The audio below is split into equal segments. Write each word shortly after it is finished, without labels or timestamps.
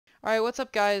Alright, what's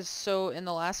up guys? So in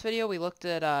the last video we looked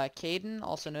at Caden,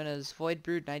 also known as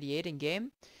VoidBrood98 in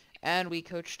game, and we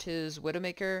coached his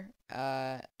Widowmaker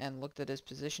and looked at his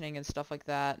positioning and stuff like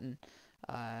that, and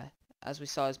uh, as we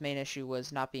saw, his main issue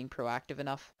was not being proactive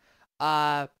enough.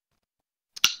 Uh,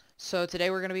 so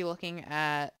today we're going to be looking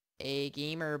at a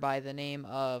gamer by the name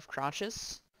of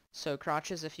Crotches. So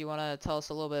Crotches, if you want to tell us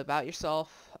a little bit about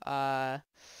yourself,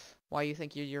 why you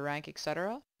think you're your rank,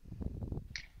 etc.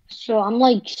 So I'm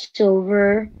like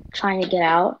silver trying to get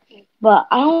out, but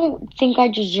I don't think I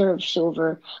deserve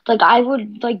silver. Like I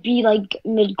would like be like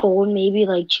mid gold, maybe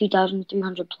like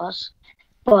 2,300 plus.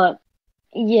 But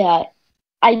yeah,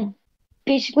 I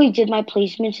basically did my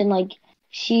placements in like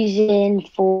season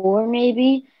 4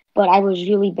 maybe, but I was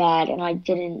really bad and I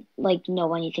didn't like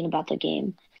know anything about the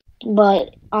game.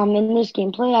 But in this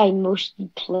gameplay I mostly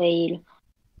played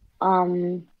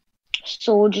um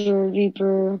Soldier,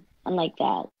 Reaper, and like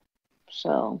that.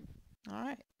 So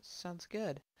Alright, sounds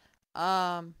good.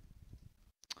 Um,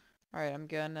 alright, I'm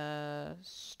gonna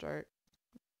start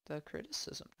the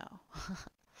criticism now.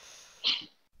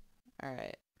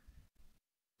 Alright.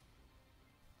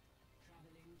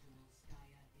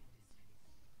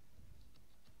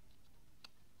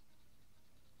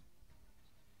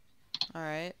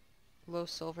 Alright. Low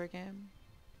silver game.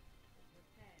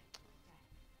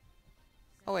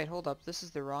 Oh wait, hold up. This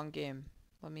is the wrong game.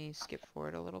 Let me skip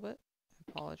forward a little bit.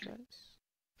 I apologize.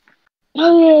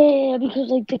 oh yeah, because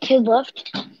like the kid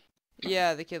left.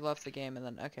 Yeah, the kid left the game and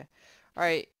then, okay.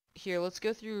 Alright, here, let's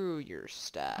go through your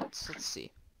stats. Let's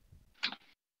see.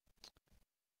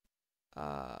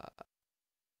 We're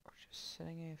just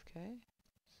sitting AFK.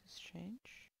 Does this change?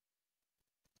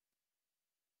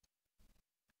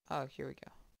 Oh, here we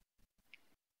go.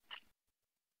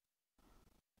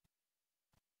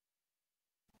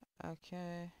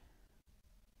 Okay.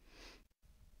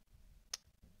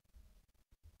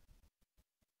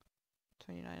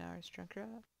 29 hours drunk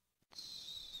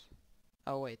rats.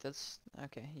 Oh wait, that's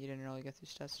okay. You didn't really go through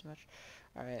stats too much.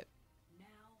 Alright.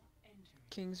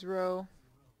 King's Row.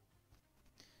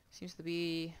 Seems to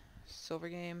be silver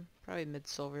game. Probably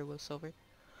mid-silver, low silver.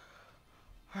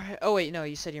 Alright. Oh wait, no,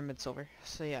 you said you're mid-silver.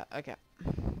 So yeah, okay.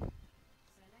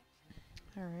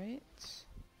 Alright.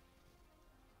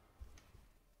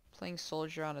 Playing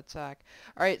soldier on attack.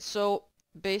 Alright, so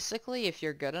basically if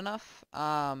you're good enough,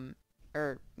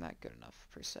 or not good enough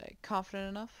per se, confident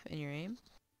enough in your aim.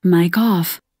 Mic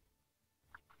off.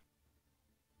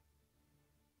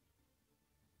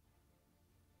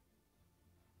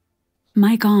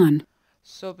 Mic on.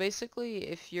 So basically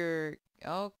if you're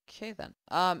okay then.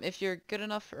 If you're good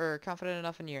enough or confident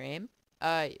enough in your aim,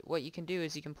 what you can do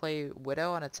is you can play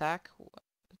Widow on attack.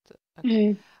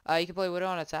 Okay. Hmm. You can play Widow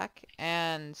on attack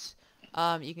and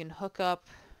you can hook up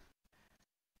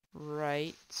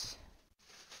right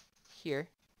here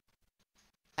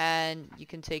and you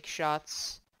can take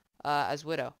shots as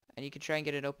Widow and you can try and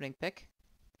get an opening pick.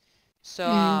 So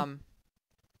Hmm.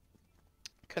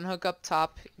 can hook up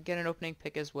top, get an opening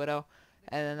pick as Widow,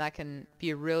 and then that can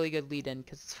be a really good lead-in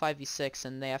because it's 5v6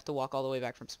 and they have to walk all the way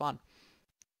back from spawn.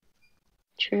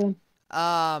 True.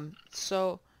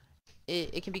 So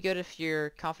it can be good if you're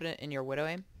confident in your Widow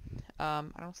aim. I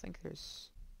don't think there's...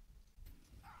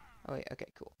 Oh wait, okay,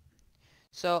 cool.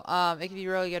 So, it can be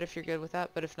really good if you're good with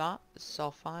that, but if not, this is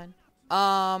all fine.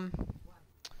 Um,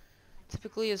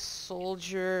 Typically a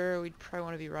soldier, we'd probably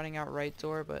want to be running out right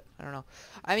door, but I don't know.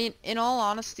 I mean, in all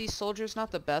honesty, soldier's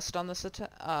not the best on this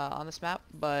map,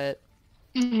 but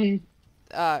Hmm.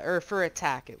 or for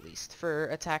attack at least, for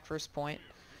attack first point.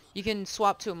 You can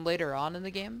swap to him later on in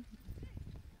the game.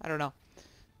 I don't know.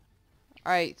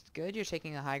 All right, good. You're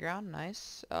taking a high ground.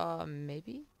 Nice.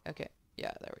 Maybe. Okay.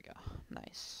 Yeah, there we go.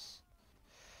 Nice.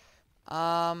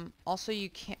 Also you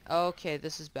can't. Okay,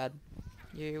 this is bad.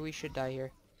 We should die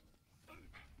here.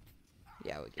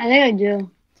 Yeah, we I get. think I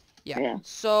do. Yeah. Yeah.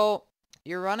 So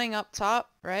you're running up top,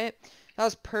 right? That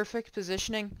was perfect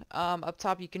positioning. Up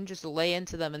top you can just lay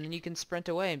into them and then you can sprint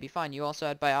away and be fine. You also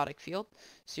had biotic field,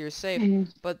 so you're safe. Hmm.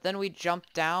 But then we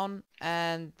jumped down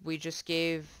and we just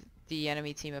gave the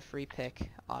enemy team a free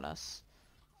pick on us.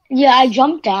 Yeah, I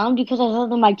jumped down because I thought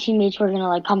that my teammates were gonna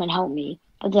like come and help me,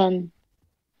 but then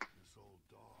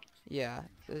Yeah,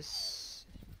 this.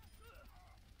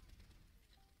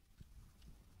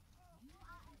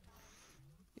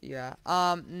 Yeah.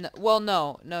 Well,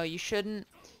 no, you shouldn't.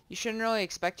 You shouldn't really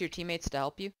expect your teammates to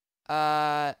help you.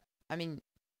 I mean,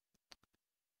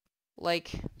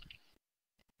 like,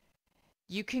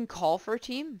 you can call for a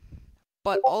team,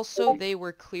 but also they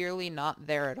were clearly not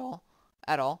there at all.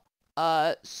 At all.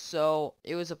 So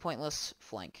it was a pointless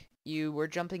flank. You were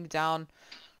jumping down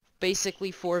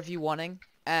basically 4v1ing,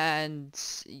 and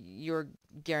you're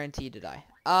guaranteed to die.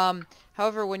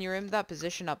 However, when you're in that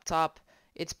position up top,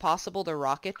 it's possible to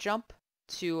rocket jump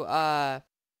to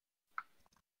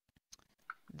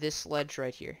this ledge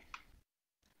right here.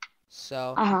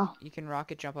 So you can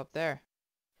rocket jump up there,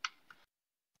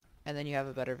 and then you have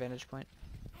a better vantage point.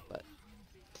 But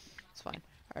it's fine.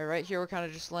 Alright, right here we're kind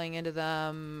of just laying into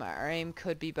them. Our aim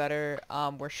could be better.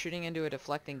 We're shooting into a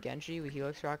deflecting Genji. We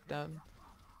helix rocked them.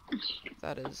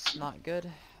 That is not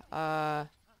good. We're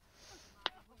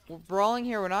brawling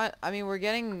here. We're not, I mean, we're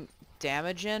getting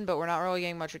damage in, but we're not really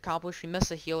getting much accomplished. We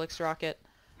missed a helix rocket.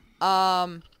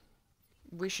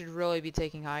 We should really be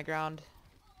taking high ground.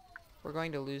 We're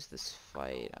going to lose this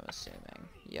fight, I'm assuming.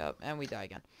 Yep, and we die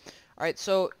again. Alright,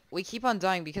 so we keep on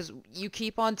dying because you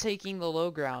keep on taking the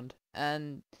low ground.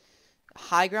 And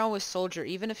high ground with Soldier,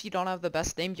 even if you don't have the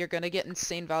best aim, you're going to get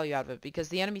insane value out of it. Because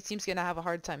the enemy team's going to have a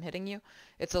hard time hitting you.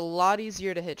 It's a lot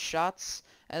easier to hit shots.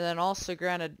 And then also,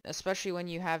 granted, especially when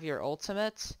you have your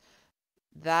ultimate,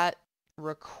 that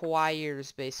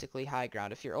requires basically high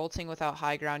ground. If you're ulting without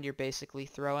high ground, you're basically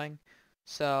throwing.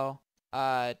 So,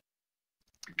 try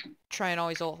and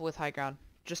always ult with high ground.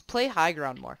 Just play high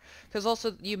ground more. Because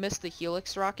also, you missed the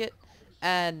helix rocket,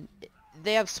 and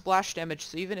they have splash damage,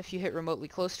 so even if you hit remotely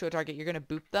close to a target, you're going to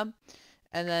boop them,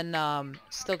 and then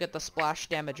still get the splash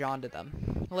damage onto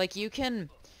them. Like, you can,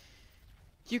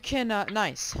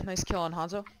 nice kill on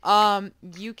Hanzo.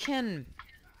 You can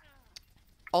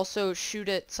also shoot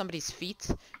at somebody's feet.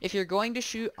 If you're going to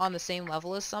shoot on the same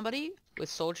level as somebody, with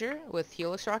Soldier, with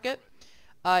helix rocket,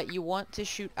 you want to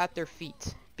shoot at their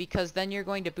feet, because then you're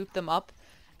going to boop them up,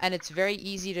 and it's very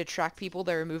easy to track people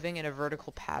that are moving in a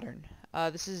vertical pattern.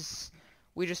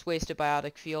 We just wasted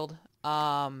biotic field.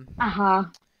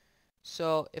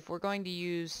 So if we're going to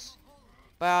use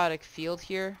biotic field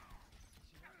here,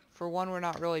 for one, we're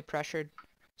not really pressured.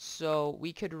 So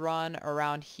we could run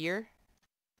around here.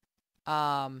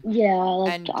 Yeah,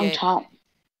 like and on top.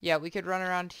 Yeah, we could run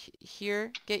around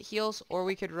here, get heals, or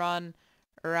we could run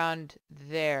around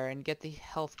there and get the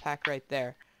health pack right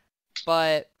there.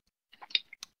 But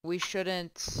we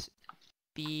shouldn't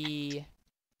be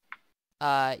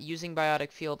using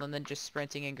biotic field and then just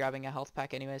sprinting and grabbing a health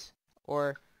pack anyways.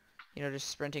 Or, you know, just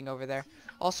sprinting over there.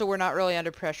 Also, we're not really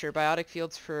under pressure. Biotic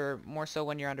field's for more so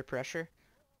when you're under pressure.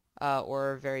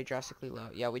 Or very drastically low.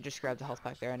 Yeah, we just grabbed the health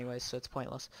pack there anyways, so it's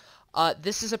pointless.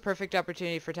 This is a perfect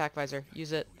opportunity for attack visor.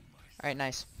 Use it. Alright,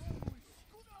 nice.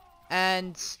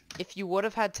 And if you would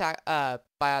have had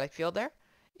biotic field there,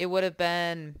 it would have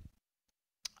been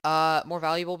more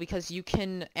valuable because you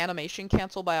can animation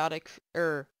cancel biotic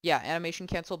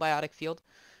field.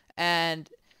 And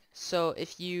so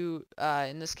if you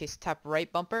in this case tap right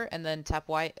bumper and then tap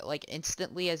Y like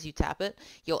instantly as you tap it,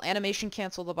 you'll animation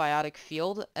cancel the biotic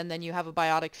field, and then you have a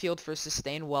biotic field for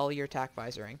sustain while you're tac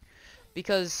visoring.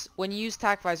 Because when you use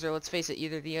tac visor, let's face it,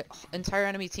 either the entire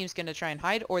enemy team's going to try and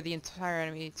hide, or the entire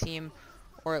enemy team,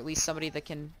 or at least somebody that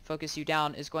can focus you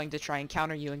down, is going to try and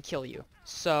counter you and kill you.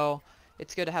 So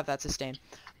it's good to have that sustain.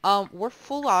 We're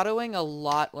full autoing a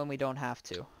lot when we don't have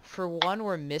to. For one,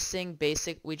 we're missing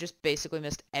we just basically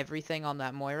missed everything on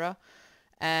that Moira.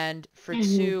 And for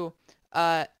two,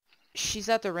 she's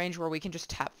at the range where we can just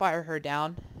tap fire her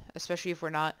down, especially if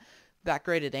we're not that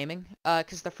great at aiming.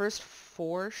 Because the first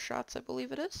 4 shots, I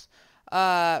believe it is,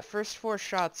 first 4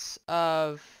 shots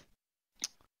of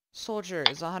Soldier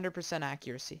is 100%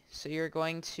 accuracy. So you're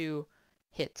going to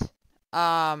hit.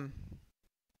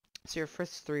 So your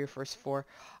first 3 or first 4.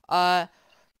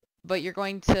 But you're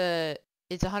going to...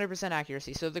 It's 100%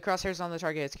 accuracy. So if the crosshair's on the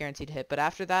target, it's guaranteed to hit. But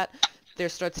after that, there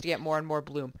starts to get more and more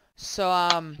bloom. So,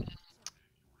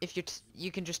 if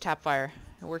you can just tap fire.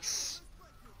 It works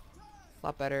a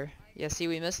lot better. Yeah, see,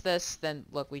 we missed this. Then,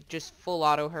 look, we just full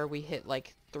auto her. We hit,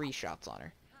 like, 3 shots on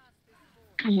her.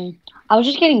 I was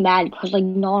just getting mad because, like,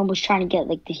 no one was trying to get,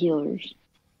 like, the healers.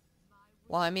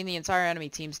 Well, I mean, the entire enemy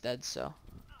team's dead, so...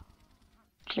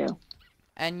 True.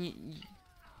 And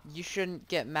you shouldn't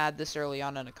get mad this early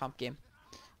on in a comp game.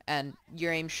 And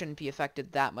your aim shouldn't be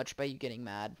affected that much by you getting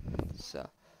mad. So...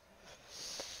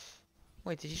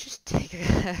 Wait, did you just take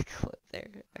a clip there?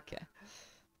 Okay.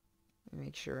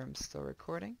 Make sure I'm still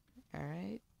recording.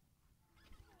 Alright.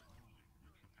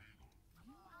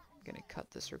 I'm gonna cut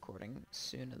this recording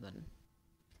soon and then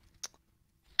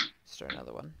start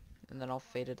another one. And then I'll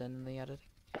fade it in the edit.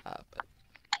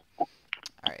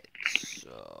 Alright,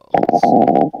 so... let's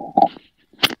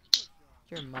see.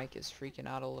 Your mic is freaking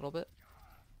out a little bit.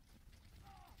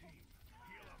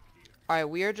 Alright,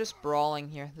 we are just brawling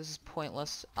here. This is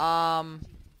pointless. Yeah,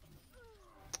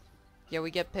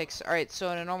 we get picks. Alright, so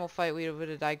in a normal fight, we would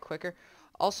have died quicker.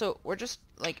 Also, we're just,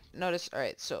 like, notice,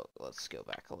 alright, so let's go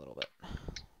back a little bit.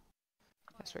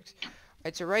 This works.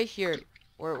 Alright, so right here,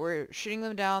 we're shooting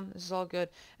them down. This is all good.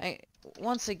 And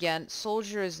once again,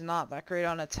 Soldier is not that great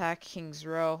on attack King's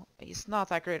Row. He's not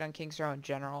that great on King's Row in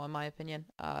general, in my opinion.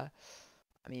 I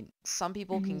mean, some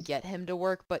people can get him to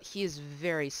work, but he is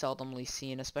very seldomly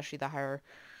seen, especially the higher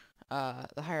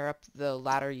up the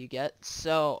ladder you get.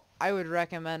 So I would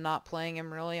recommend not playing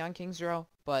him really on King's Row,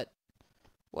 but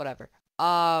whatever.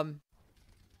 So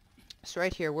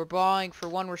right here, we're brawling. For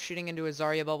one, we're shooting into a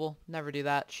Zarya bubble. Never do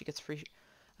that. She gets free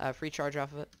charge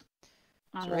off of it.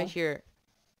 So right here,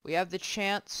 we have the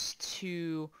chance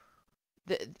to...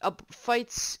 a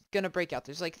fight's gonna break out.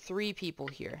 There's like 3 people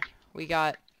here. We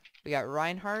got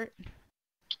Reinhardt,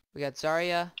 we got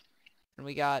Zarya, and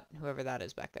we got whoever that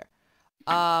is back there.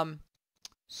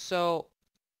 So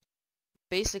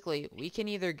basically, we can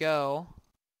either go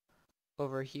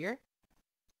over here,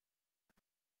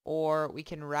 or we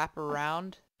can wrap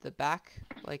around the back,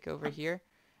 like over here,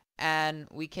 and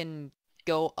we can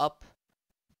go up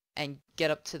and get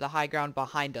up to the high ground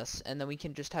behind us, and then we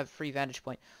can just have free vantage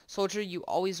point. Soldier, you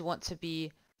always want to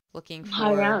be looking for...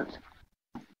 High ground.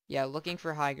 Yeah, looking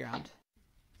for high ground.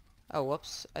 Oh,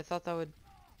 whoops. I thought that would...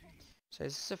 Sorry,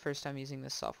 this is the first time using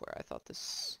this software. I thought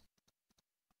this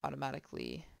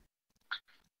automatically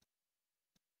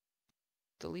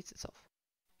deletes itself.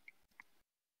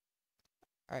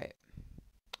 Alright.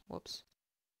 Whoops.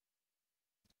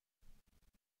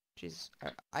 Jeez,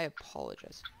 I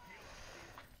apologize.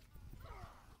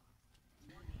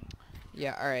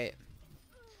 Yeah, alright.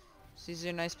 So these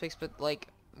are nice picks, but, like,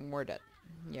 we're dead.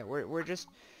 Yeah, we're just...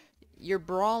 You're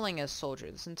brawling as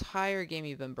Soldier. This entire game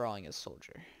you've been brawling as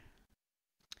Soldier.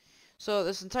 So,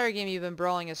 this entire game you've been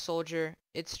brawling as Soldier,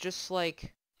 it's just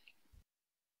like...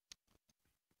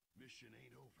 Mission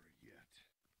ain't over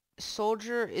yet.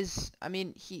 Soldier is... I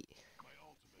mean,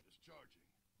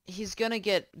 he's gonna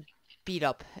get beat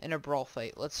up in a brawl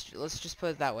fight. Let's just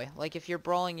put it that way. Like, if you're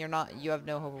brawling, you have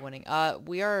no hope of winning.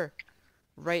 We are...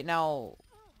 Right now...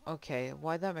 Okay,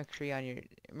 why'd that McCree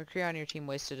on your team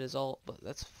wasted his ult, but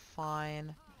that's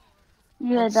fine.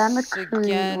 Yeah, that Once McCree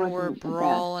again, wasn't we're the best.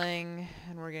 brawling,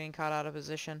 and we're getting caught out of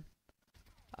position.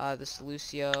 This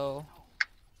Lucio.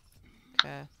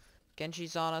 Okay.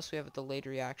 Genji's on us, we have a delayed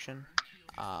reaction.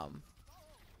 It's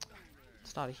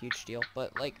not a huge deal,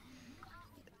 but, like...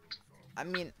 I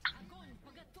mean...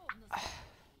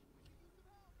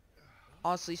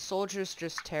 Honestly, Soldier's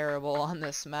just terrible on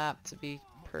this map, to be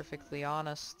perfectly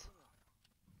honest.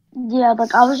 Yeah,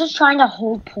 like I was just trying to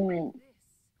hold point.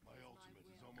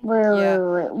 Wait, Yeah,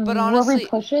 wait. but Were honestly... we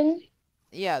pushing?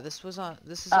 Yeah, this is on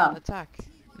attack.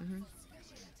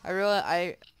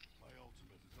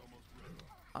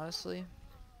 Honestly,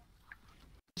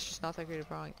 it's just not that great at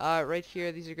brawling. Right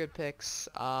here, these are good picks.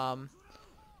 Alright,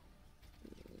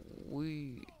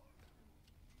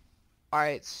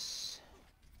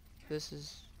 this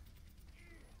is...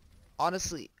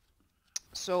 Honestly,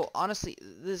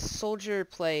 this Soldier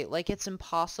play, like, it's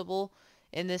impossible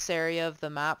in this area of the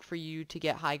map for you to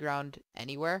get high ground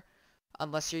anywhere.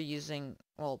 Unless you're using,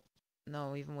 well,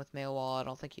 no, even with Maywall, I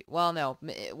don't think you... Well, no,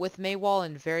 with Maywall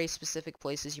in very specific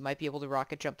places, you might be able to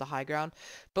rocket jump to high ground.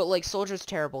 But, like, Soldier's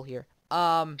terrible here.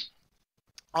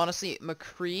 Honestly,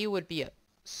 McCree would be a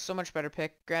so much better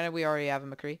pick. Granted, we already have a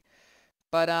McCree.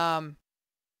 But,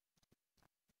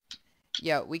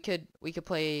 yeah, we could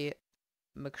play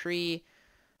McCree,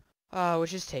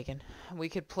 which is taken. We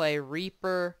could play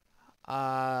Reaper,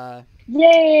 Yeah.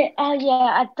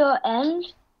 At the end,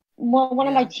 one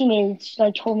of my teammates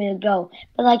like told me to go,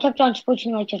 but I kept on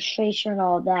switching like to Tracer and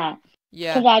all that.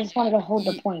 Yeah. Because I just wanted to hold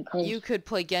the point. You could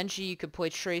play Genji, you could play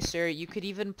Tracer, you could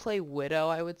even play Widow,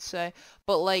 I would say.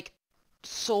 But, like,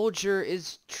 Soldier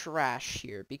is trash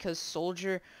here, because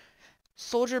Soldier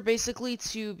basically,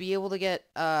 to be able to get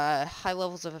high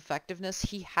levels of effectiveness,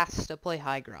 he has to play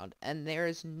high ground, and there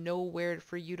is nowhere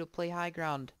for you to play high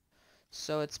ground,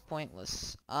 so it's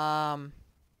pointless. It's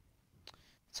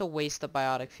a waste of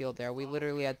biotic field there. We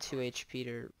literally had 2 HP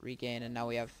to regain, and now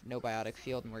we have no biotic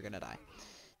field, and we're gonna die.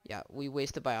 Yeah, we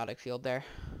wasted biotic field there.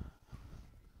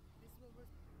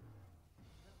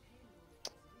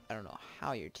 I don't know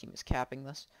how your team is capping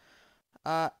this.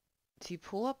 Do you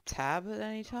pull up tab at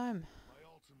any time?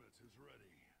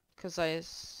 Because I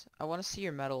want to see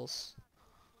your medals.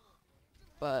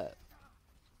 But,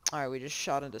 alright, we just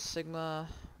shot into Sigma.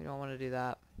 We don't want to do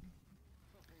that.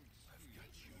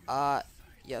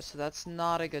 Yeah, so that's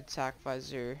not a good tac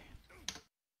visor.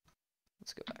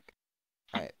 Let's go back.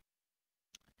 Alright.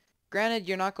 Granted,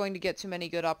 you're not going to get too many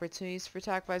good opportunities for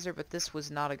tac visor, but this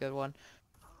was not a good one.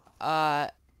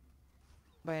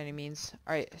 by any means.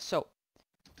 Alright, so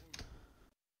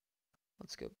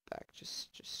let's go back. I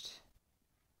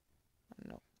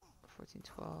don't know, 14,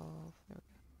 12. There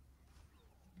we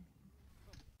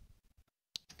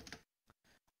go.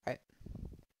 Alright.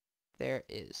 There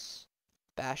is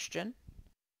Bastion.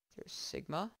 There's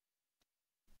Sigma.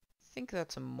 I think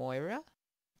that's a Moira.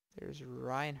 There's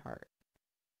Reinhardt.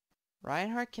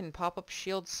 Reinhardt can pop up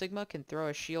shield. Sigma can throw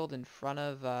a shield in front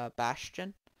of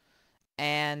Bastion.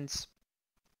 And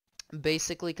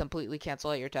basically completely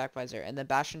cancel out your attack visor. And then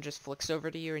Bastion just flicks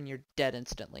over to you and you're dead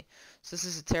instantly. So this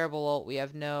is a terrible ult. We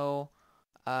have no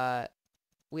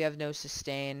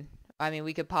sustain. I mean,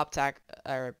 we could pop tac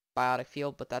or biotic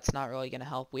field, but that's not really going to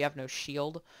help. We have no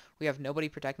shield. We have nobody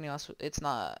protecting us.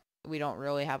 We don't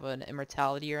really have an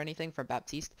immortality or anything from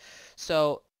Baptiste.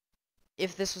 So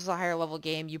if this was a higher level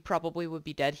game, you probably would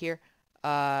be dead here.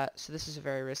 So this is a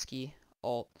very risky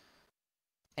ult.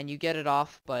 And you get it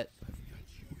off, but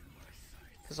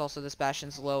because also this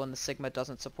Bastion's low and the Sigma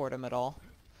doesn't support him at all.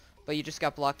 But you just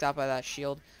got blocked out by that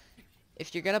shield.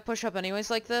 If you're going to push up anyways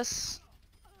like this,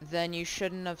 then you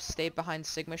shouldn't have stayed behind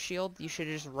Sigma shield. You should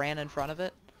have just ran in front of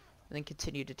it and then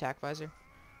continued to attack visor.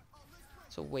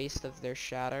 It's a waste of their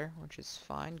shatter, which is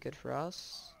fine. Good for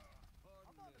us.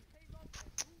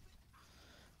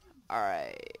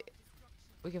 Alright.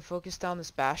 We can focus down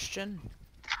this Bastion.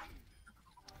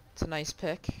 It's a nice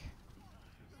pick.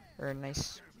 Or a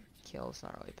nice kill. It's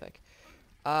not really a pick.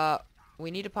 We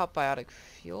need to pop biotic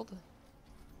field.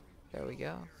 There we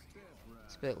go.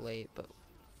 It's a bit late, but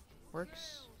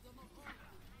works.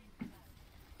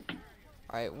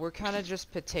 Alright, we're kind of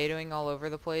just potatoing all over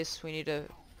the place. We need to...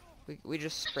 We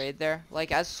just sprayed there.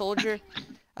 Like, as soldier,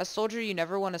 you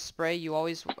never want to spray. You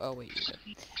always... Oh, wait,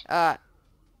 you're good.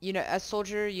 You know, as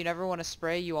soldier, you never want to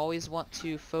spray. You always want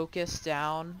to focus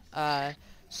down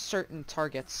certain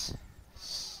targets.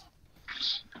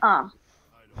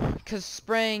 Because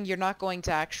spraying, you're not going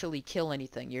to actually kill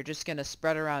anything. You're just going to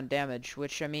spread around damage,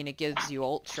 which, I mean, it gives you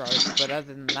ult charge, but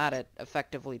other than that, it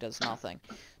effectively does nothing.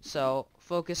 So,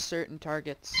 focus certain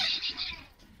targets.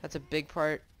 That's a big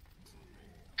part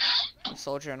of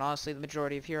Soldier, and honestly, the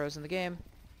majority of heroes in the game,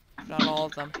 if not all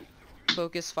of them.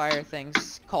 Focus fire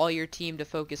things. Call your team to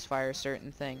focus fire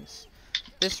certain things.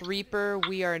 This Reaper,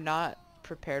 we are not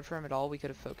prepared for him at all. We could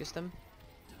have focused him.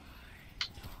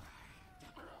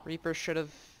 Reaper should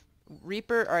have...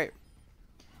 Alright.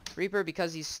 Reaper,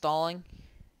 because he's stalling.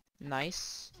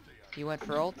 Nice. He went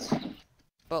for ult.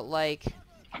 But, like...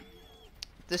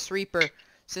 This Reaper,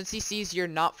 since he sees you're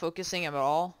not focusing him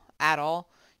at all,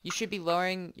 you should be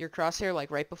lowering your crosshair, like,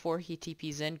 right before he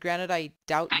TPs in. Granted, I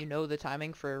doubt you know the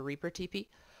timing for a Reaper TP.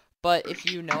 But if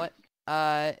you know it,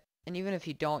 and even if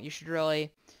you don't, you should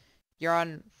really... You're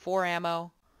on 4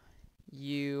 ammo.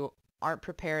 You aren't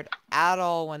prepared at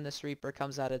all when this Reaper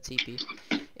comes out of TP.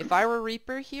 If I were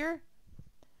Reaper here,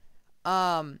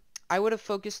 I would have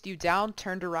focused you down,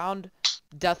 turned around,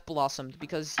 Death Blossomed,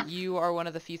 because you are one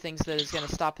of the few things that is going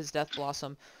to stop his Death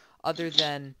Blossom other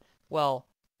than, well,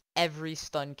 every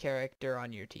stun character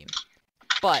on your team.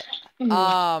 But, you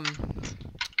know,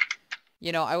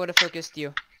 I would have focused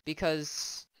you,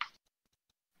 because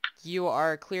you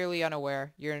are clearly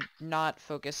unaware. You're not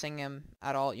focusing him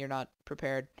at all. You're not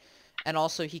prepared. And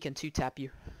also, he can 2-tap you.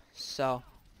 So.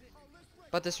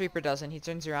 But this Reaper doesn't. He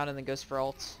turns around and then goes for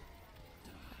ult.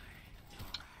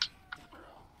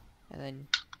 And then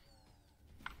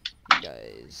you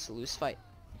guys lose fight.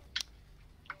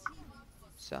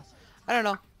 So, I don't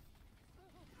know.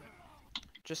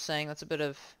 Just saying, that's a bit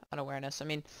of unawareness. I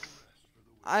mean,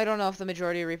 I don't know if the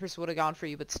majority of Reapers would have gone for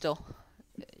you, but still,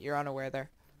 you're unaware there.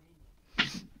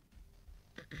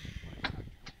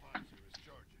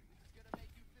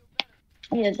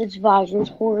 Yeah, this visor's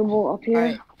horrible up here.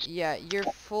 Alright, yeah, you're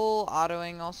full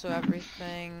autoing also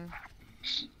everything.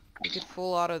 You could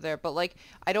full auto there, but like,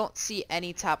 I don't see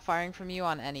any tap firing from you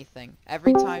on anything.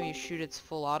 Every time you shoot, it's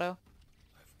full auto.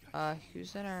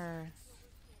 Who's in our...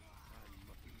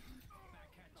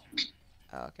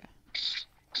 Oh, okay.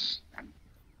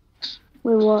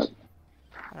 Wait, what?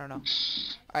 I don't know.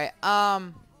 Alright,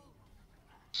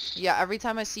 yeah, every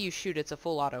time I see you shoot, it's a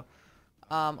full auto.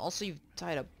 Also, you've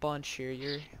died a bunch here.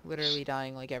 You're literally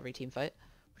dying like every team fight,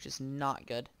 which is not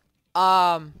good.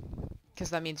 Because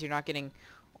that means you're not getting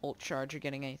ult charge or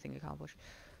getting anything accomplished.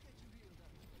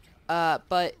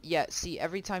 But yeah, see,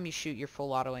 every time you shoot, you're full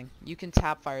autoing. You can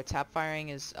tap fire. Tap firing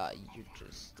is, you're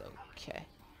just okay.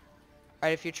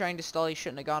 Alright, if you're trying to stall, you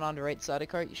shouldn't have gone on the right side of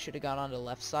cart. You should have gone on the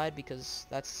left side, because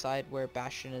that's the side where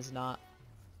Bastion is not.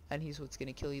 And he's what's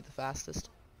gonna kill you the fastest.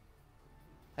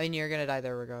 I mean, you're gonna die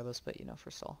there regardless, but you know,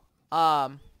 for Sol.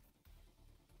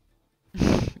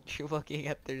 You're looking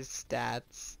at their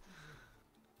stats.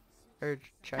 Or I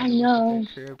trying to look at their know.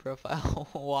 career profile.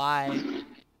 Why?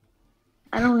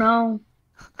 I don't know.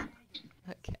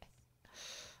 Okay.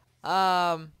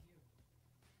 Um,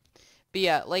 but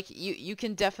yeah, like you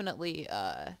can definitely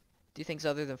do things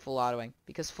other than full autoing,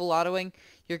 because full autoing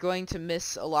you're going to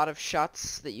miss a lot of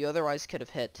shots that you otherwise could have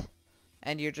hit,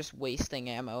 and you're just wasting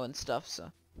ammo and stuff.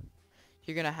 So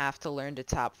you're gonna have to learn to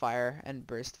tap fire and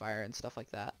burst fire and stuff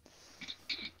like that.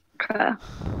 Okay.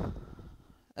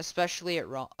 Especially at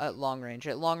long range.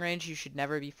 At long range, you should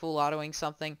never be full autoing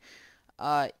something,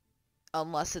 uh,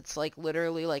 unless it's like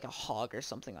literally like a hog or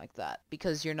something like that,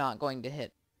 because you're not going to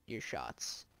hit your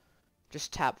shots.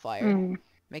 Just tap fire. Mm.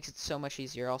 Makes it so much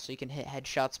easier. Also, you can hit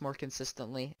headshots more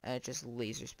consistently, and it just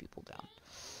lasers people down.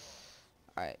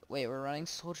 Alright, wait, we're running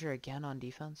soldier again on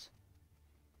defense?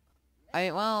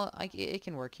 It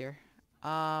can work here.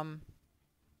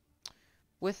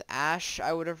 With Ash,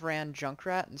 I would have ran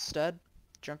Junkrat instead.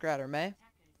 Junkrat or Mei.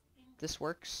 This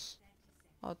works.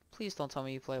 Oh, please don't tell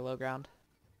me you play low ground.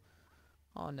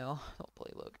 Oh no, don't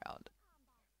play low ground.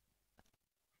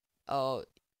 Oh,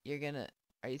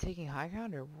 are you taking high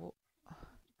ground or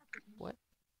what?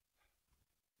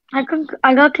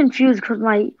 I got confused because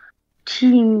my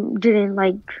team didn't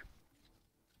like.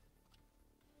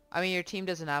 I mean, your team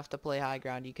doesn't have to play high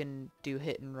ground. You can do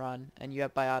hit and run, and you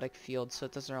have biotic field, so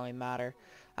it doesn't really matter.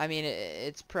 I mean,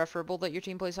 it's preferable that your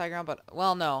team plays high ground, but,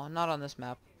 well, no, not on this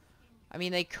map. I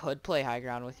mean, they could play high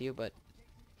ground with you, but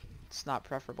it's not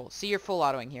preferable. See, you're full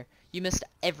autoing here. You missed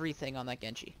everything on that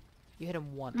Genji. You hit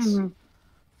him once. Mm-hmm.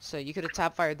 So you could have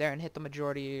tap fired there and hit the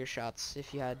majority of your shots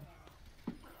if you had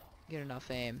good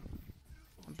enough aim.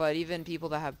 But even people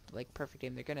that have, like, perfect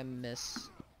aim, they're gonna miss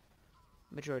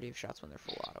majority of shots when they're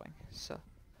full autoing. So,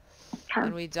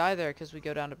 and we die there because we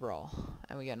go down to brawl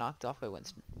and we get knocked off by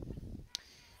Winston.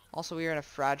 Also, we are in a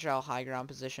fragile high ground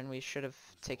position. We should have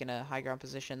taken a high ground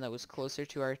position that was closer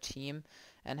to our team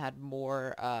and had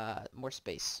more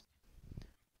space.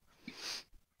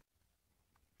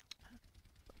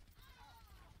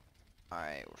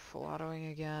 Alright, we're full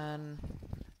autoing again.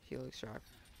 Helix Rock.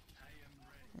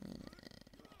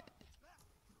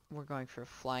 We're going for a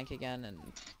flank again, and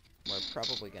we're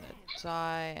probably gonna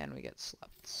die, and we get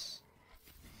slept.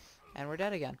 And we're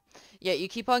dead again. Yeah, you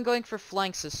keep on going for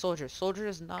flanks as Soldier. Soldier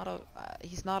is not a,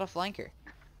 he's not a flanker.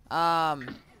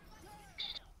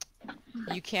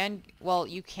 You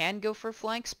can go for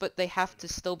flanks, but they have to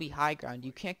still be high ground.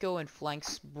 You can't go in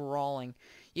flanks brawling.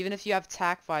 Even if you have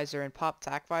tac visor and pop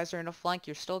tac visor in a flank,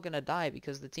 you're still gonna die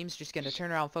because the team's just gonna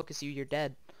turn around, focus you, you're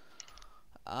dead.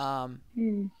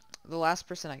 The last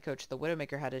person I coached, the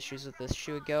Widowmaker, had issues with this.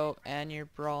 She would go, and you're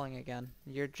brawling again.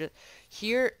 You're just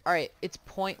here. Alright, it's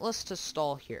pointless to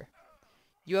stall here.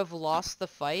 You have lost the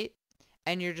fight,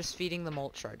 and you're just feeding the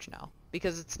molt charge now.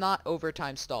 Because it's not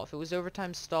overtime stall. If it was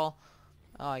overtime stall...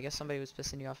 Oh, I guess somebody was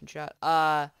pissing you off in chat.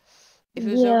 If it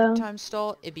was overtime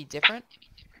stall, it'd be different.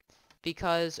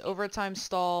 Because overtime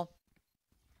stall...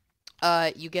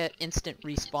 you get instant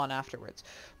respawn afterwards.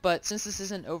 But since this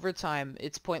isn't overtime,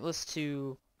 it's pointless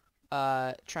to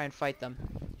try and fight them.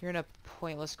 You're in a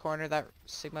pointless corner. That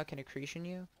Sigma can accretion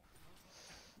you.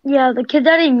 Yeah, the kid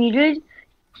that he muted,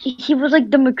 he was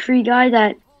like the McCree guy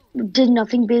that did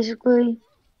nothing basically.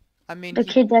 I mean, The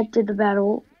kid that did the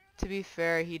battle. to be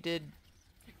fair, he did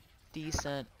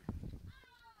decent.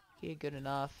 He did good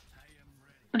enough.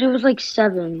 But it was like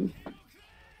 7.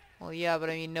 Well, yeah, but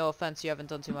I mean, no offense, you haven't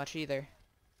done too much either.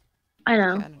 I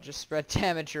know. Kind of just spread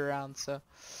damage around, so.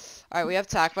 Alright, we have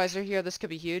tac visor here. This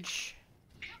could be huge.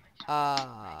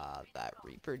 That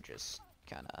Reaper just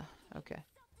kinda... Okay.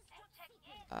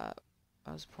 That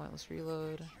was a pointless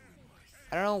reload.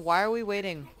 I don't know, why are we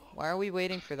waiting? Why are we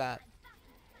waiting for that?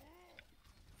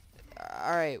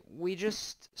 Alright, we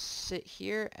just sit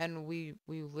here and we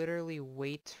literally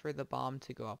wait for the bomb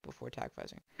to go up before tac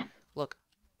visor. Look.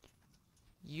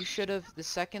 You should have, the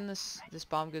second this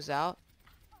bomb goes out,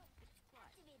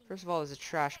 first of all, it's a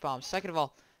trash bomb. Second of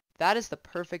all, that is the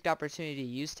perfect opportunity to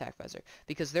use tac visor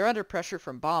because they're under pressure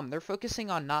from bomb. They're focusing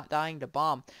on not dying to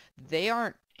bomb. They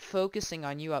aren't focusing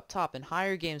on you up top. In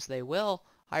higher games they will,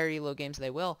 higher elo games they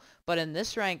will, but in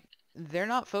this rank, they're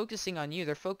not focusing on you.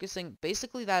 They're focusing,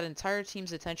 basically that entire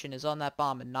team's attention is on that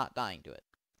bomb and not dying to it.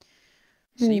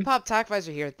 So you pop tac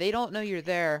visor here. They don't know you're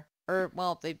there, or,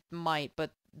 well, they might, but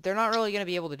they're not really going to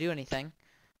be able to do anything.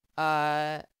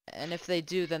 And if they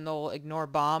do, then they'll ignore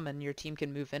bomb and your team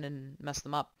can move in and mess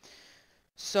them up.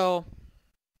 So,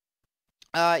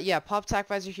 yeah, pop tac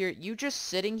visor here. You just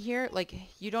sitting here, like,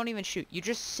 you don't even shoot. You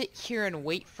just sit here and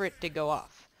wait for it to go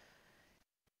off.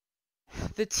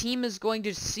 the team is going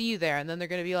to see you there, and then they're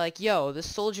going to be like, yo, this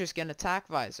soldier's getting attack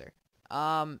visor.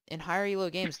 In higher elo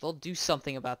games, they'll do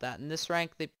something about that. In this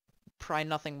rank, probably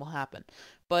nothing will happen.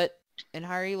 But in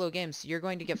higher elo games, you're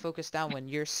going to get focused down when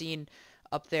you're seen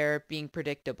up there being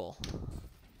predictable.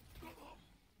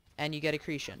 And you get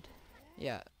accretioned.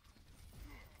 Yeah.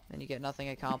 And you get nothing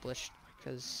accomplished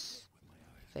because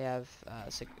they have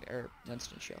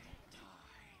Winston shield.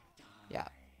 Yeah.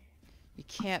 You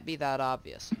can't be that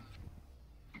obvious.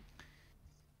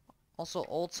 Also,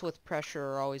 ults with pressure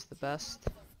are always the best.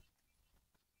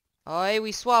 Oh, hey,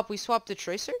 we swapped to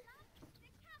Tracer?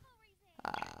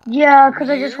 Yeah, because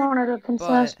I just Weird, wanted to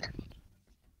contest.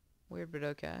 Weird, but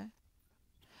okay.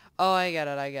 Oh, I get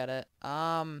it.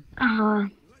 Uh-huh. I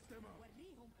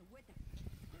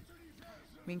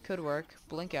mean, could work.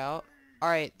 Blink out.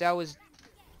 Alright, that was...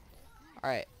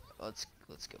 Alright, let's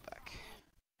go back.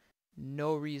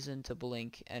 No reason to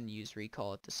blink and use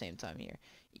recall at the same time here.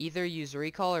 Either use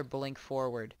recall or blink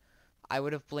forward. I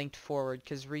would have blinked forward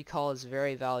because recall is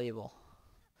very valuable.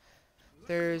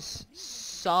 There's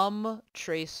some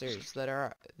tracers that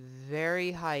are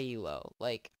very high elo.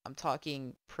 Like, I'm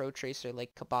talking pro tracer,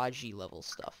 like Kabaji level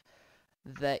stuff,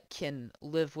 that can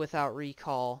live without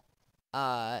recall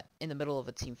in the middle of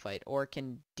a team fight, or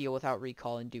can deal without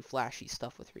recall and do flashy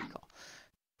stuff with recall.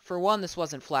 For one, this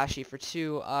wasn't flashy. For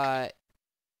two,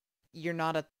 you're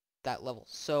not at that level.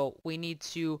 So we need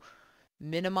to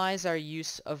minimize our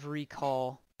use of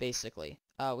recall, basically.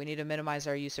 We need to minimize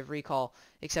our use of recall,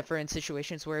 except for in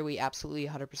situations where we absolutely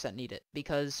 100% need it.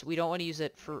 Because we don't want to use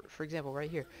it, for example, right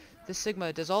here. This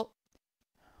Sigma does ult.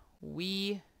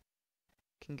 We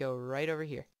can go right over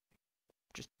here.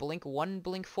 Just blink one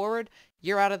blink forward,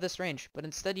 you're out of this range. But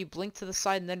instead you blink to the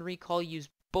side and then recall, use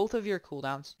both of your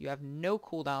cooldowns. You have no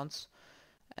cooldowns.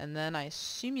 And then I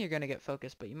assume you're going to get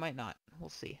focused, but you might not. We'll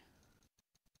see.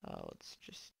 Let's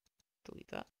just delete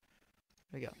that.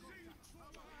 There we go.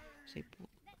 See,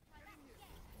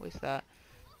 waste that.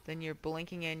 Then you're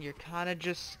blinking in. You're kind of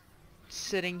just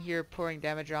sitting here pouring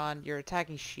damage on. You're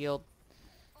attacking shield.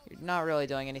 You're not really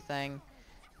doing anything.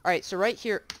 Alright, so right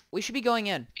here, we should be going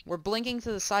in. We're blinking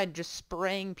to the side, just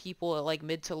spraying people at like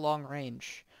mid to long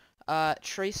range.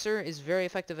 Tracer is very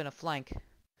effective in a flank.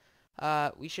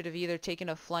 We should have either taken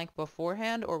a flank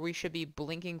beforehand, or we should be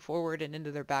blinking forward and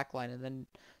into their backline and then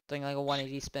doing like a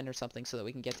 180 spin or something so that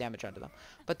we can get damage onto them.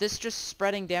 But this just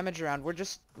spreading damage around, we're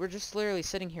just literally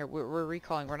sitting here. We're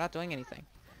recalling. We're not doing anything.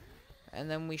 And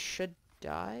then we should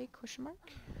die? Question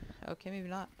mark? Okay, maybe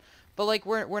not. But like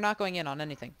we're not going in on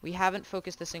anything. We haven't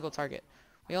focused a single target.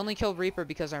 We only killed Reaper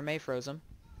because our Mei froze him.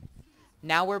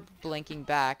 Now we're blinking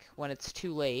back when it's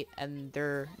too late and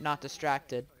they're not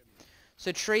distracted.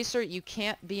 So Tracer, you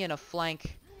can't be in a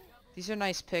flank. These are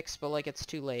nice picks, but like it's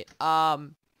too late.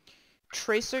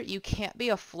 Tracer, you can't be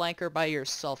a flanker by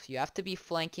yourself. You have to be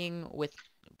flanking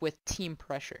with team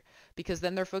pressure, because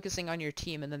then they're focusing on your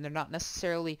team, and then they're not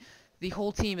necessarily, the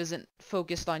whole team isn't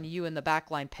focused on you in the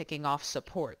backline picking off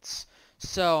supports.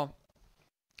 So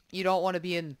you don't want to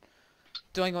be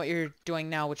doing what you're doing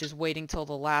now, which is waiting till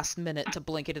the last minute to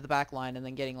blink into the backline and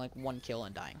then getting like one kill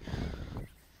and dying.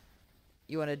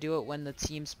 You want to do it when the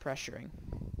team's pressuring.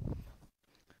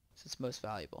 So it's most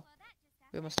valuable.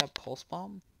 We almost have Pulse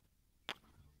Bomb.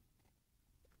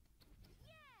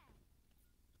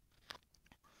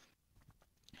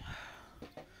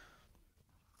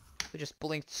 We just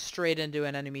blinked straight into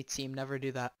an enemy team. Never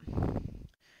do that.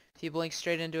 If you blink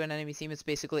straight into an enemy team, it's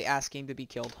basically asking to be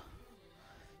killed.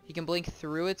 You can blink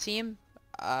through a team.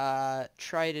 Try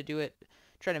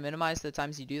to minimize the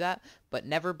times you do that, but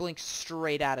never blink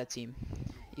straight at a team.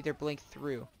 Either blink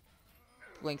through.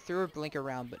 Blink through or blink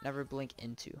around, but never blink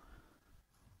into.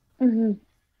 Mhm.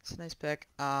 It's a nice pick.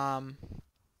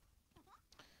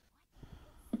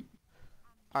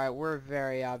 Alright, we're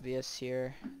very obvious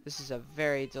here. This is a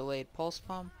very delayed pulse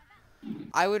bomb.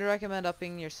 I would recommend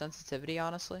upping your sensitivity,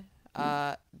 honestly.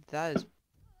 That is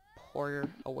poor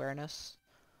awareness.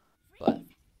 But,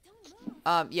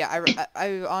 yeah,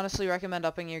 I honestly recommend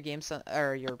upping your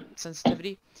your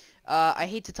sensitivity. I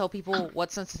hate to tell people what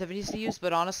sensitivities to use,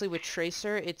 but honestly with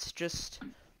Tracer, it's just,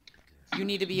 you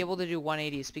need to be able to do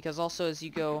 180s, because also as you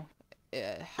go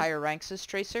higher ranks as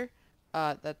Tracer,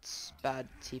 that's bad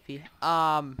TP.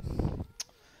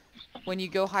 When you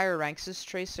go higher ranks as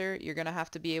Tracer, you're gonna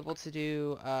have to be able to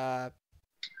do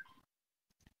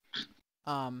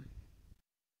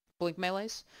blink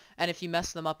melees, and if you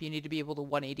mess them up, you need to be able to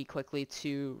 180 quickly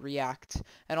to react.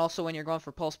 And also when you're going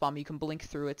for pulse bomb, you can blink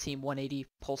through a team, 180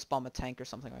 pulse bomb a tank or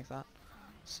something like that.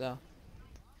 So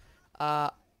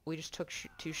we just took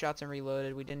 2 shots and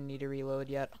reloaded. We didn't need to reload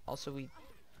yet. Also we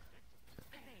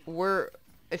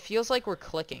It feels like we're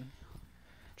clicking.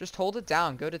 Just hold it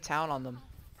down. Go to town on them.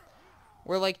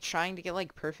 We're like trying to get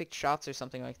like perfect shots or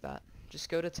something like that. Just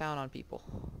go to town on people.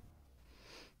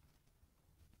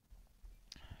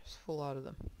 There's a full lot of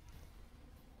them.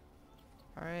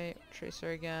 Alright,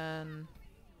 Tracer again.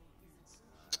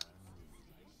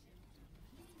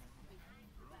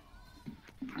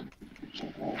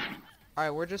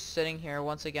 Alright, we're just sitting here.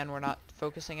 Once again, we're not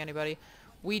focusing anybody.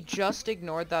 We just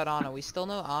ignored that Ana. We still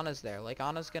know Ana's there. Like,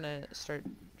 Ana's gonna start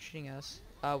shooting us.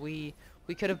 We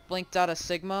could have blinked out a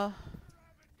Sigma.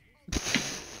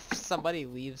 Somebody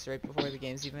leaves right before the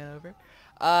game's even over.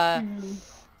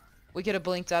 We could have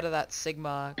blinked out of that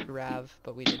Sigma grab,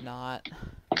 but we did not.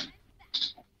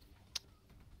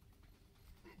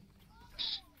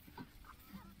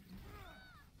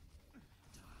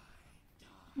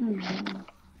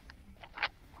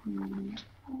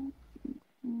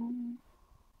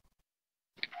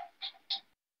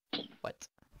 What?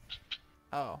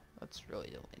 Oh, that's really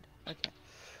delayed. Okay.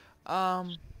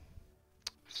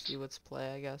 See what's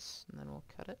play, I guess, and then we'll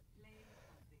cut it.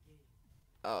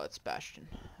 Oh, it's Bastion,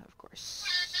 of course.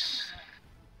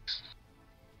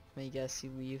 Let me guess,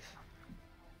 you leave.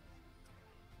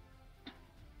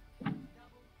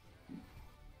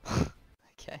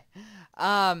 Okay.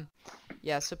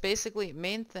 Yeah, so basically,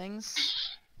 main things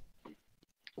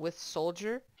with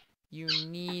Soldier, you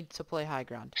need to play high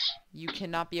ground. You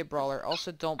cannot be a brawler.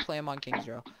 Also, don't play him on King's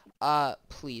Row.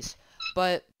 Please.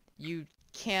 But you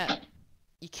can't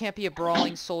be a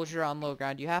brawling soldier on low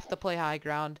ground. You have to play high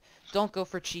ground. Don't go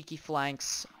for cheeky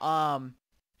flanks.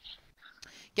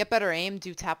 Get better aim,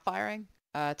 do tap firing.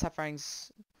 Tap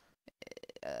firing's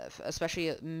especially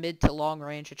at mid to long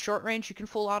range. At short range, you can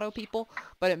full auto people,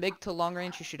 but at mid to long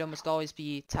range, you should almost always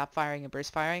be tap firing and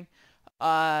burst firing.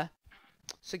 So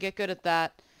get good at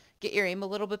that. Get your aim a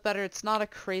little bit better. It's not a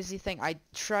crazy thing. I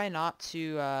try not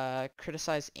to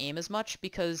criticize aim as much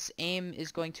because aim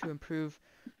is going to improve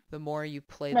the more you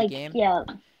play the game. Yeah.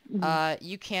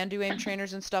 You can do aim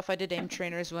trainers and stuff. I did aim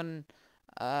trainers when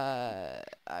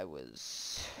I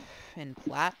was in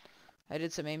Plat. I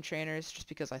did some aim trainers just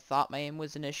because I thought my aim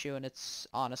was an issue, and it's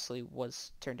honestly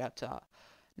turned out to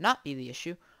not be the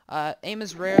issue. Aim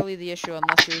is rarely the issue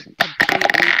unless you're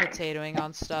completely potatoing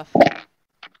on stuff.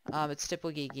 It's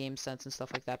typically game sense and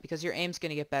stuff like that, because your aim's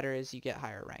gonna get better as you get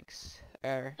higher ranks,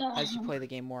 or as you play the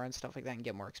game more and stuff like that and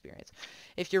get more experience.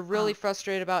 If you're really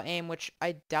frustrated about aim, which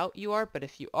I doubt you are, but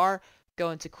if you are,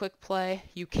 go into quick play.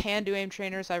 You can do aim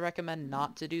trainers. I recommend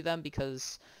not to do them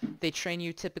because they train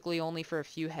you typically only for a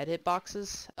few head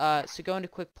hitboxes. So go into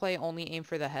quick play, only aim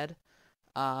for the head.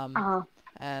 And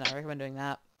I recommend doing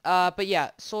that. But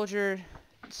yeah, Soldier,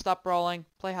 stop brawling,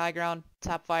 play high ground,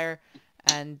 tap fire,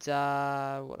 and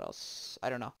what else? I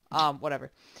don't know.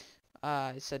 Whatever.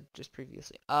 I said just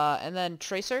previously. And then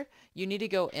Tracer, you need to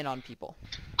go in on people.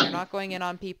 You're not going in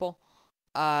on people.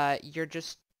 You're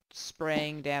just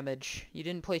spraying damage. You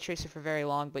didn't play Tracer for very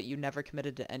long, but you never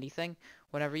committed to anything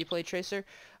whenever you played Tracer.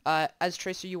 As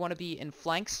Tracer, you want to be in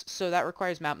flanks, so that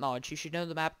requires map knowledge. You should know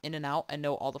the map in and out and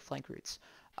know all the flank routes.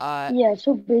 Yeah,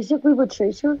 so basically with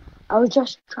Tracer, I was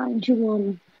just trying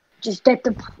to just get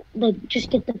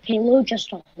the payload just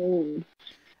to hold.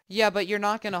 Yeah, but you're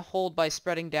not going to hold by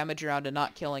spreading damage around and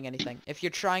not killing anything. If you're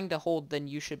trying to hold, then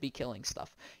you should be killing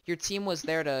stuff. Your team was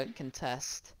there to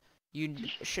contest. You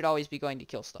should always be going to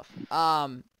kill stuff.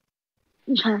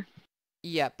 Okay.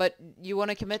 Yeah, but you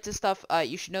want to commit to stuff.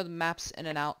 You should know the maps in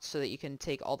and out so that you can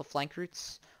take all the flank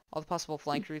routes, all the possible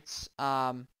flank routes.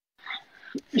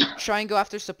 Try and go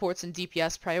after supports and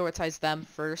DPS. Prioritize them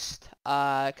first,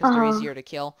 because they're easier to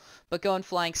kill. But go in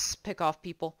flanks, pick off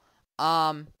people.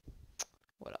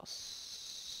 What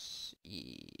else?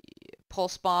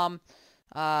 Pulse bomb.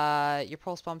 Your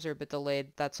pulse bombs are a bit delayed.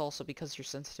 That's also because your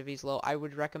sensitivity is low. I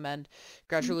would recommend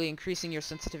gradually increasing your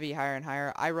sensitivity higher and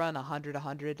higher. I run 100,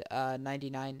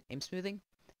 99 aim smoothing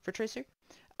for Tracer.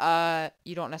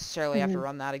 You don't necessarily have to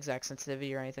run that exact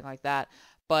sensitivity or anything like that,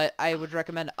 but I would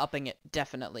recommend upping it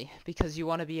definitely, because you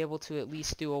want to be able to at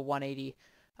least do a 180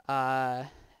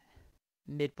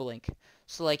 mid blink.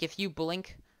 So like if you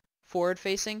blink forward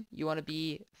facing, you want to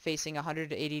be facing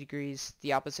 180 degrees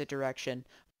the opposite direction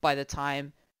by the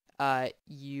time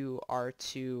you are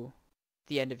to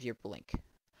the end of your blink,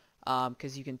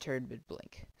 because you can turn mid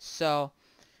blink. So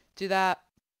do that.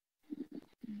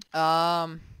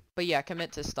 But yeah,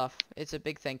 commit to stuff. It's a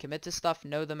big thing. Commit to stuff,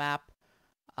 know the map,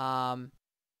 and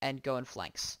go in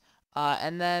flanks.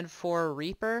 And then for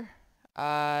Reaper,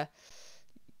 I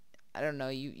don't know,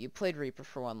 you played Reaper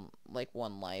for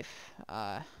one life.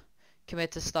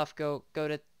 Commit to stuff, go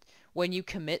to, when you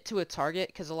commit to a target,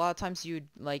 because a lot of times you'd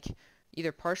like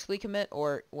either partially commit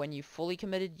or when you fully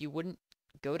committed, you wouldn't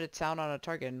go to town on a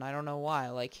target, and I don't know why.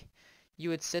 Like, you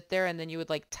would sit there and then you would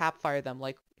like tap fire them,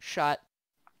 like shot,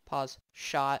 pause,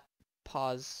 shot,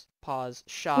 pause,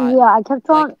 shot. Yeah, I kept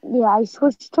Like, on. Yeah, I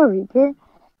switched to Reaper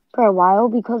for a while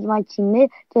because my teammate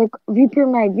they're like Reaper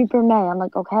May, Reaper May. I'm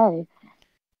like okay, and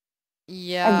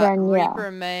yeah, then yeah.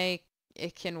 Reaper May,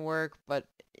 it can work, but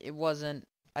it wasn't,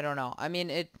 I don't know. I mean,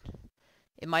 it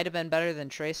might have been better than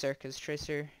Tracer, because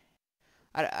Tracer,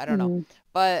 I don't know. Mm-hmm.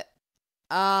 But,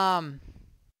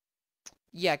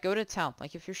 yeah, go to town.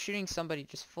 Like, if you're shooting somebody,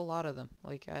 just full out of them.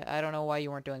 Like, I don't know why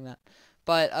you weren't doing that.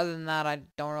 But other than that, I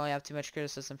don't really have too much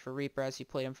criticism for Reaper, as you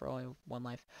played him for only one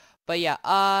life. But yeah,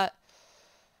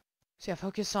 so yeah,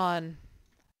 focus on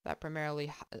that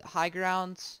primarily. High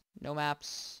grounds, no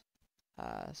maps,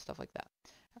 stuff like that.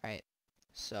 Alright,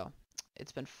 so,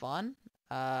 it's been fun.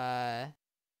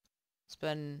 It's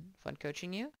been fun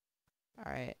coaching you.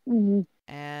 Alright, Mm-hmm.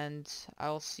 and I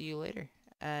will see you later.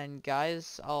 And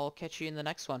guys, I'll catch you in the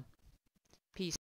next one. Peace.